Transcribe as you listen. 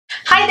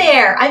Hi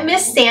there, I'm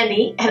Miss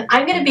Sandy and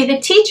I'm going to be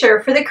the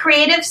teacher for the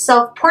Creative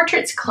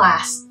Self-Portraits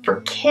class for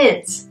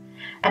kids.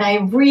 And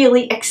I'm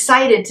really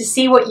excited to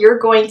see what you're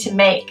going to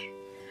make.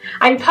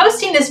 I'm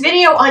posting this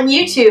video on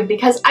YouTube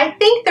because I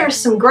think there's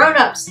some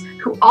grown-ups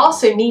who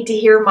also need to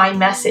hear my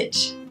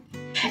message.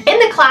 In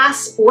the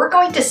class, we're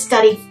going to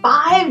study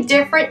 5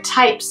 different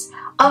types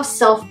of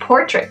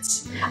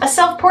self-portraits. A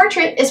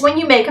self-portrait is when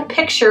you make a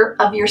picture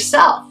of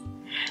yourself.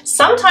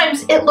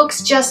 Sometimes it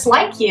looks just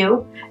like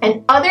you,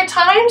 and other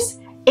times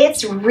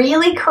it's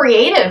really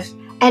creative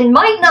and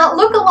might not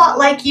look a lot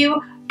like you,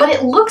 but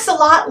it looks a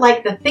lot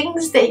like the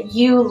things that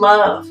you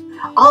love.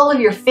 All of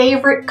your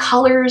favorite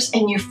colors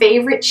and your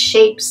favorite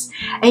shapes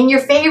and your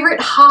favorite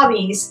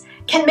hobbies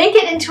can make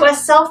it into a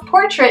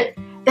self-portrait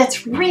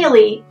that's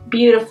really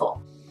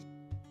beautiful.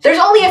 There's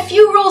only a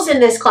few rules in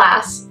this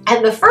class,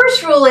 and the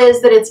first rule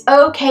is that it's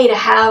okay to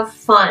have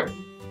fun.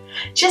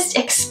 Just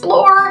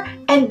explore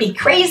and be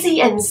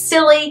crazy and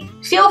silly.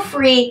 Feel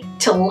free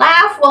to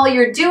laugh while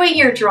you're doing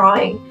your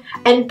drawing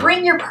and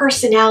bring your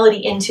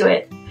personality into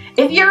it.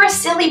 If you're a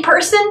silly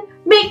person,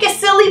 make a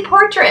silly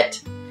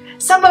portrait.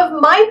 Some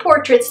of my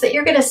portraits that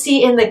you're going to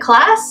see in the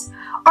class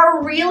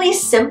are really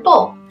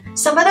simple.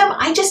 Some of them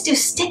I just do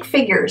stick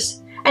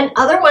figures, and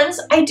other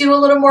ones I do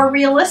a little more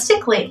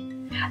realistically.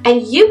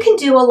 And you can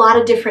do a lot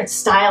of different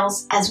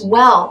styles as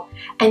well,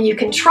 and you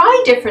can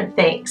try different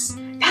things.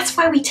 That's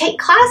why we take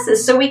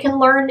classes, so we can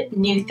learn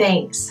new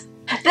things.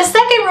 The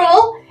second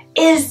rule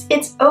is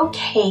it's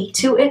okay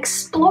to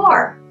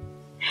explore.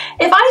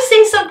 If I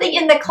say something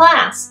in the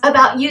class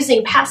about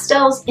using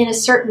pastels in a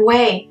certain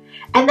way,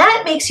 and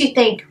that makes you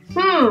think,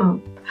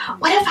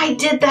 what if I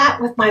did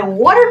that with my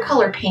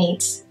watercolor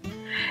paints?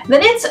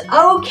 Then it's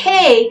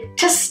okay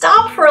to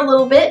stop for a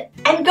little bit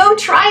and go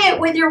try it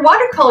with your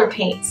watercolor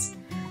paints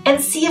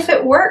and see if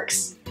it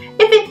works.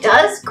 If it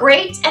does,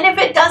 great, and if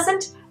it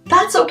doesn't,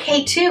 that's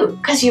okay too,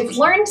 because you've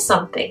learned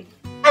something.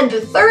 And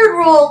the third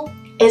rule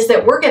is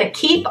that we're going to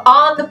keep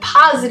on the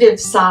positive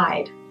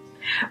side.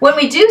 When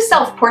we do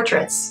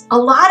self-portraits, a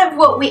lot of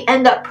what we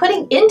end up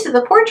putting into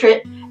the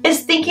portrait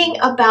is thinking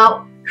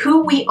about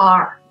who we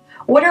are.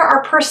 What are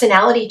our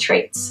personality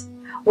traits?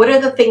 What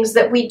are the things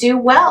that we do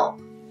well?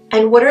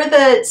 And what are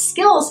the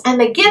skills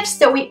and the gifts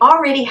that we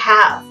already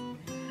have?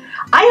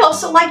 I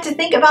also like to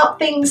think about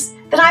things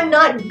that I'm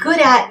not good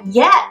at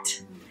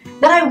yet,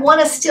 that I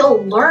want to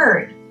still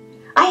learn.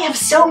 I have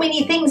so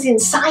many things in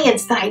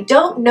science that I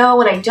don't know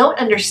and I don't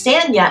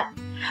understand yet.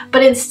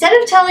 But instead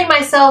of telling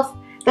myself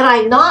that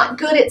I'm not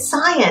good at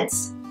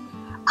science,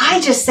 I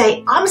just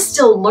say I'm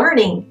still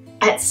learning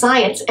at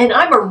science and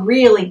I'm a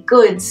really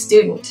good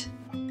student.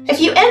 If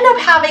you end up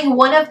having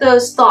one of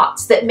those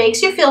thoughts that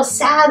makes you feel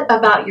sad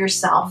about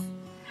yourself,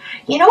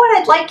 you know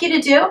what I'd like you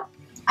to do?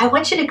 I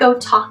want you to go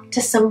talk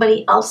to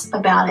somebody else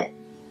about it.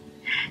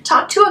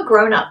 Talk to a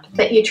grown-up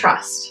that you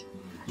trust.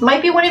 It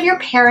might be one of your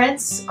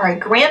parents or a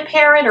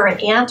grandparent or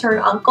an aunt or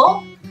an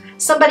uncle,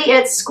 somebody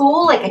at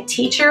school like a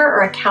teacher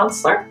or a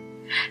counselor.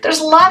 There's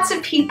lots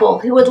of people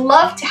who would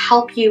love to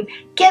help you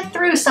get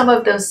through some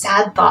of those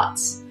sad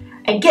thoughts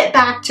and get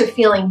back to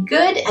feeling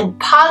good and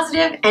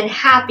positive and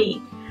happy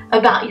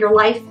about your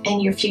life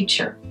and your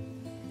future.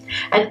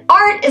 And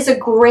art is a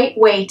great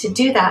way to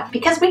do that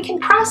because we can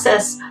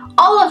process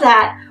all of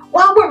that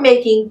while we're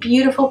making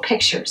beautiful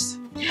pictures.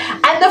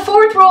 And the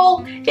fourth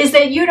rule is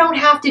that you don't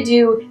have to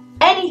do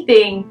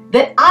anything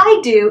that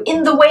I do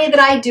in the way that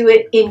I do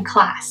it in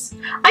class.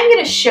 I'm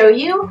going to show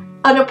you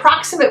an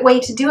approximate way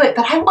to do it,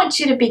 but I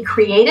want you to be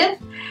creative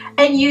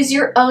and use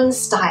your own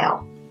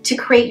style to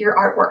create your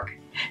artwork.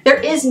 There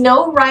is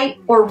no right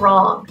or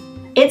wrong.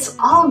 It's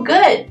all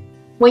good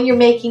when you're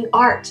making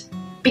art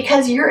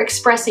because you're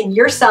expressing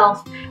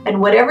yourself,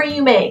 and whatever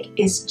you make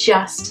is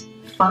just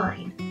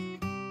fine.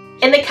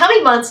 In the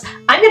coming months,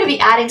 I'm going to be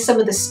adding some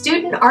of the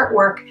student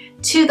artwork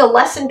to the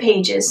lesson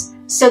pages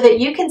so that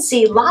you can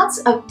see lots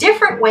of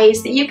different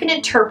ways that you can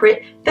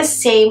interpret the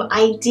same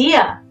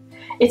idea.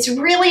 It's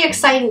really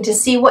exciting to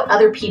see what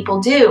other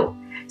people do.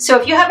 So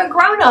if you have a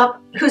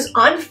grown-up who's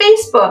on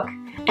Facebook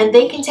and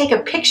they can take a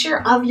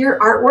picture of your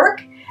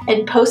artwork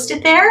and post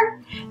it there,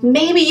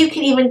 maybe you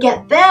can even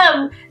get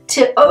them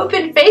to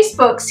open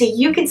Facebook so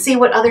you can see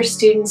what other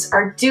students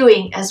are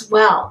doing as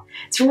well.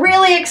 It's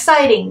really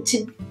exciting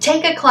to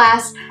take a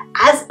class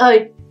as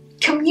a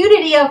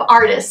community of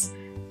artists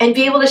and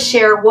be able to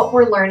share what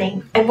we're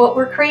learning and what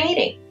we're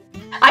creating.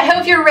 I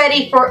hope you're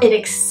ready for an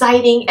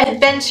exciting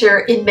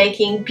adventure in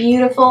making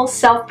beautiful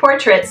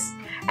self-portraits,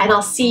 and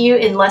I'll see you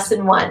in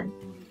lesson 1.